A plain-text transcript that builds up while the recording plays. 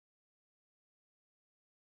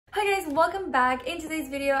Hi guys, welcome back. In today's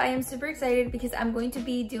video, I am super excited because I'm going to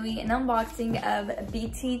be doing an unboxing of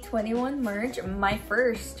BT21 merch, my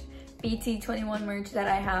first BT21 merch that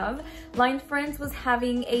I have. Line Friends was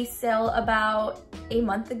having a sale about a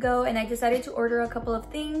month ago and I decided to order a couple of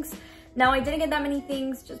things. Now I didn't get that many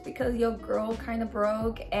things just because your girl kind of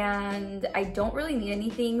broke and I don't really need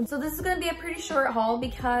anything. So this is gonna be a pretty short haul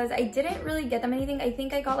because I didn't really get that many things. I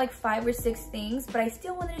think I got like 5 or 6 things, but I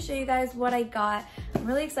still wanted to show you guys what I got. I'm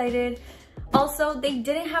really excited. Also, they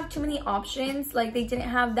didn't have too many options. Like they didn't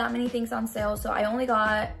have that many things on sale. So I only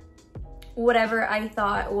got whatever I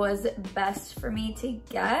thought was best for me to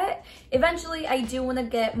get. Eventually, I do want to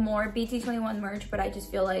get more BT21 merch, but I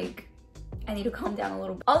just feel like I need to calm down a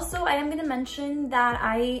little bit. Also, I am going to mention that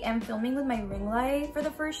I am filming with my ring light for the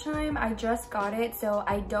first time. I just got it, so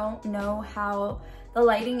I don't know how the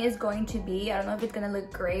lighting is going to be. I don't know if it's going to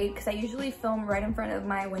look great because I usually film right in front of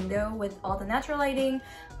my window with all the natural lighting,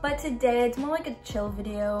 but today it's more like a chill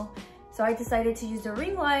video. So I decided to use the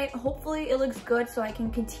ring light. Hopefully it looks good so I can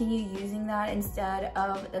continue using that instead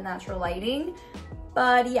of the natural lighting.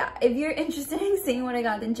 But yeah, if you're interested in seeing what I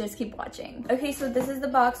got, then just keep watching. Okay, so this is the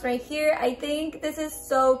box right here. I think this is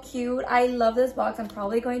so cute. I love this box. I'm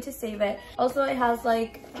probably going to save it. Also, it has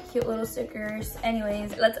like cute little stickers.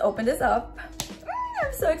 Anyways, let's open this up.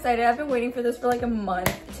 I'm so excited. I've been waiting for this for like a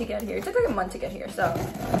month to get here. It took like a month to get here, so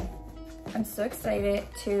I'm so excited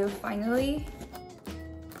to finally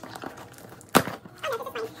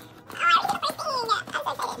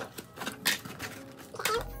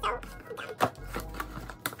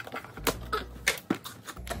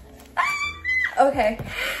okay.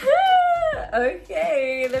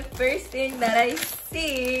 Okay, the first thing that I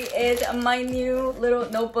see is my new little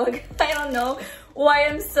notebook. I don't know why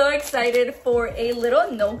I'm so excited for a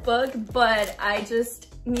little notebook, but I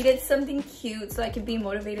just needed something cute so I could be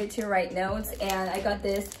motivated to write notes, and I got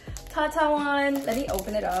this Tata one. Let me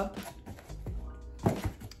open it up.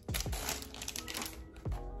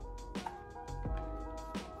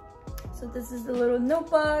 So this is the little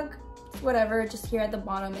notebook. Whatever, just here at the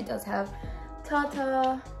bottom it does have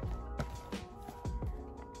Tata.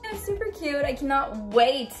 It's super cute. I cannot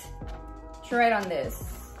wait to write on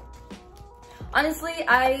this. Honestly,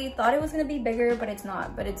 I thought it was gonna be bigger, but it's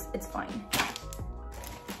not, but it's fine.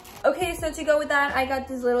 Okay, so to go with that, I got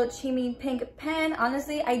this little chimmy pink pen.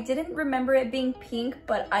 Honestly, I didn't remember it being pink,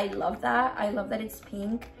 but I love that. I love that it's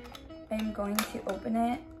pink. I'm going to open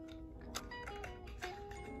it.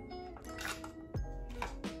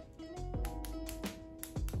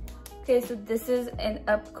 Okay, so this is an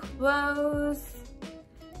up close,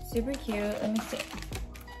 super cute. Let me see.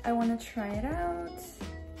 I want to try it out.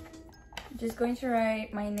 I'm just going to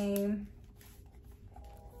write my name.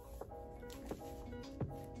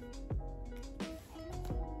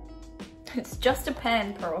 It's just a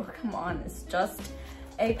pen, Pearl. Come on, it's just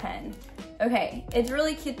a pen. Okay, it's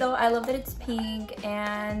really cute though. I love that it's pink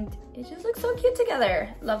and it just looks so cute together.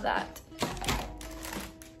 Love that.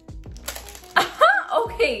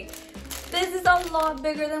 Okay. This is a lot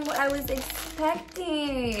bigger than what I was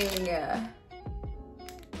expecting.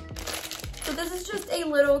 So this is just a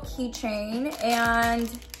little keychain, and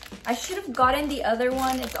I should have gotten the other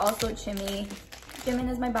one. It's also Jimin. Jimin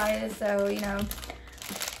is my bias, so you know.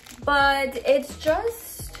 But it's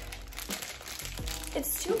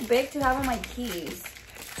too big to have on my keys.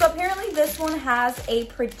 So apparently this one has a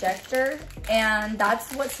projector, and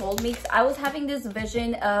that's what sold me. I was having this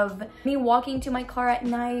vision of me walking to my car at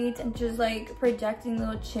night and just like projecting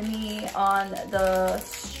little Chimmy on the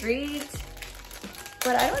street.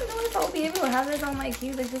 But I don't know if I'll be able to have this on my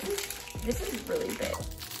keys. Like this is really big.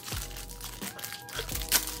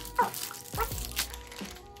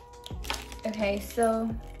 Okay, so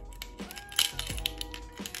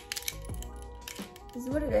this is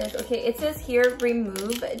what it is. Okay, it says here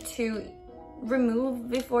remove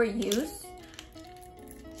before use.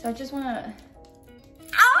 So I just wanna,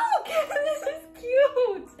 oh, this is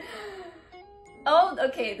cute. Oh,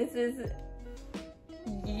 okay, this is,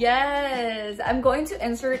 yes. I'm going to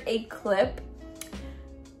insert a clip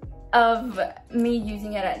of me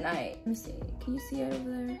using it at night. Let me see, can you see it over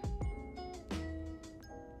there?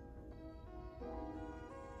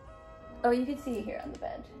 Oh, you can see it here on the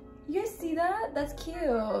bed. You guys see that? That's cute.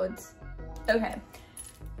 Okay.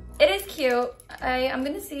 It is cute. I'm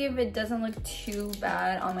gonna see if it doesn't look too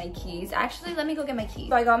bad on my keys. Actually, let me go get my keys.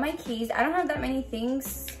 So I got my keys. I don't have that many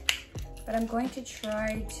things, but I'm going to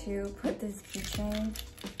try to put this keychain.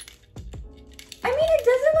 I mean, it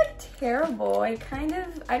doesn't look terrible.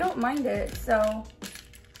 I don't mind it, so.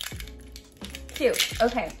 Cute,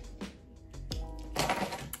 okay.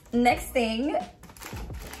 Next thing.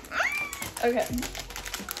 Okay.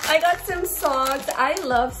 I got some socks. I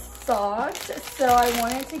love socks, so I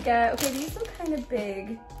wanted to get, okay, these look kind of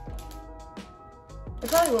big. It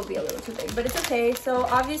probably will be a little too big, but it's okay. So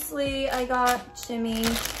obviously I got shimmy.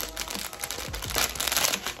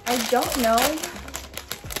 I don't know.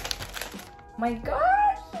 Oh my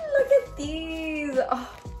gosh, look at these.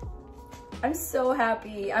 Oh, I'm so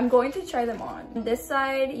happy. I'm going to try them on. On this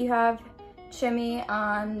side, you have shimmy.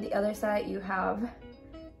 On the other side, you have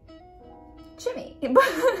shimmy.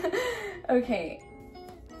 Okay.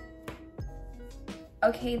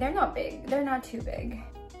 Okay, they're not big. They're not too big.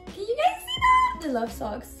 Can you guys see that? I love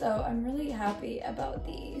socks, so I'm really happy about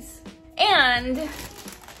these. And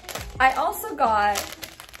I also got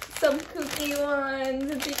some kooky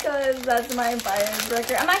ones because that's my bias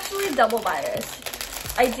record. I'm actually double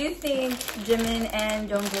biased. I do think Jimin and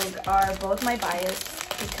Jungkook are both my bias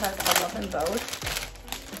because I love them both.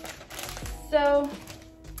 So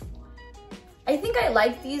I think I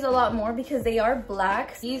like these a lot more because they are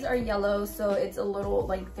black. These are yellow, so it's a little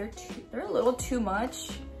like they're a little too much.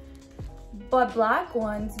 But black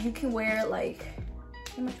ones you can wear like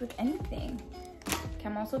pretty much with anything. Okay,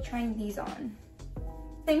 I'm also trying these on.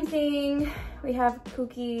 Same thing. We have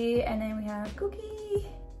Kooky and then we have Kooky.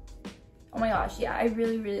 Oh my gosh, yeah, I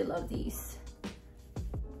really love these.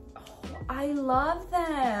 Oh, I love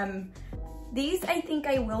them. These I think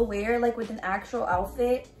I will wear like with an actual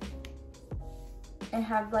outfit and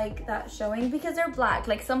have like that showing because they're black,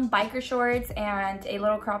 like some biker shorts and a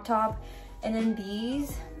little crop top. And then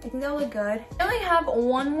these, I think they'll look good. I only have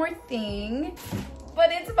one more thing, but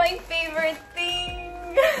it's my favorite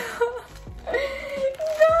thing.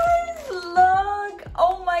 Guys, look.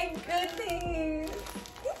 Oh my goodness.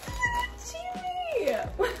 This is cheery.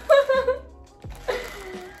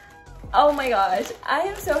 Oh my gosh, I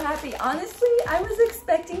am so happy. Honestly, I was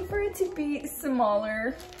expecting for it to be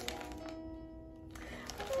smaller.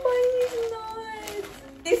 But he's not.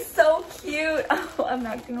 He's so cute. Oh, I'm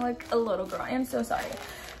acting like a little girl. I am so sorry.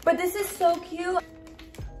 But this is so cute.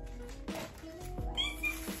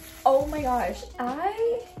 Oh my gosh.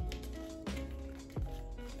 I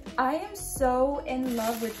am so in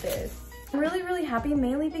love with this. I'm really happy,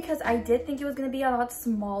 mainly because I did think it was gonna be a lot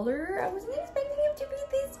smaller. I wasn't expecting him to be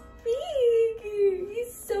this big.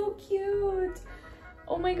 He's so cute.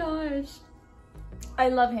 Oh my gosh. I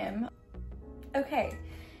love him. Okay.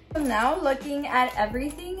 So now looking at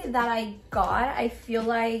everything that I got, I feel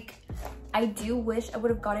like I do wish I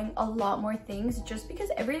would have gotten a lot more things just because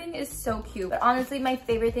everything is so cute. But honestly, my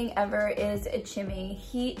favorite thing ever is Chimmy.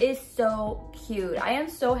 He is so cute. I am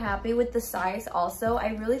so happy with the size also.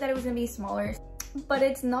 I really thought it was gonna be smaller, but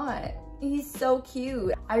it's not. He's so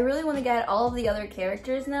cute. I really want to get all of the other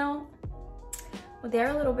characters now, but they're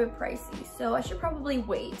a little bit pricey, so I should probably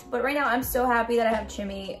wait. But right now, I'm so happy that I have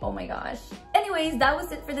Chimmy. Oh my gosh. Anyways, that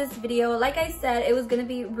was it for this video. Like I said, it was gonna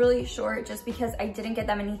be really short just because I didn't get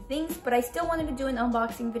that many things, but I still wanted to do an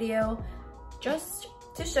unboxing video just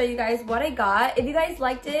to show you guys what I got. If you guys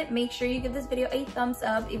liked it, make sure you give this video a thumbs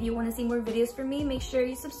up. If you want to see more videos from me, make sure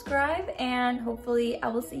you subscribe, and hopefully I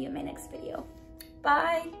will see you in my next video.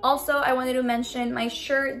 Bye. Also, I wanted to mention my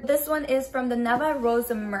shirt. This one is from the Neva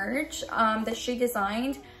Rosa merch that she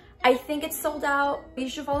designed. I think it's sold out. You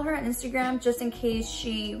should follow her on Instagram just in case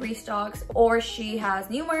she restocks or she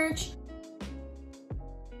has new merch.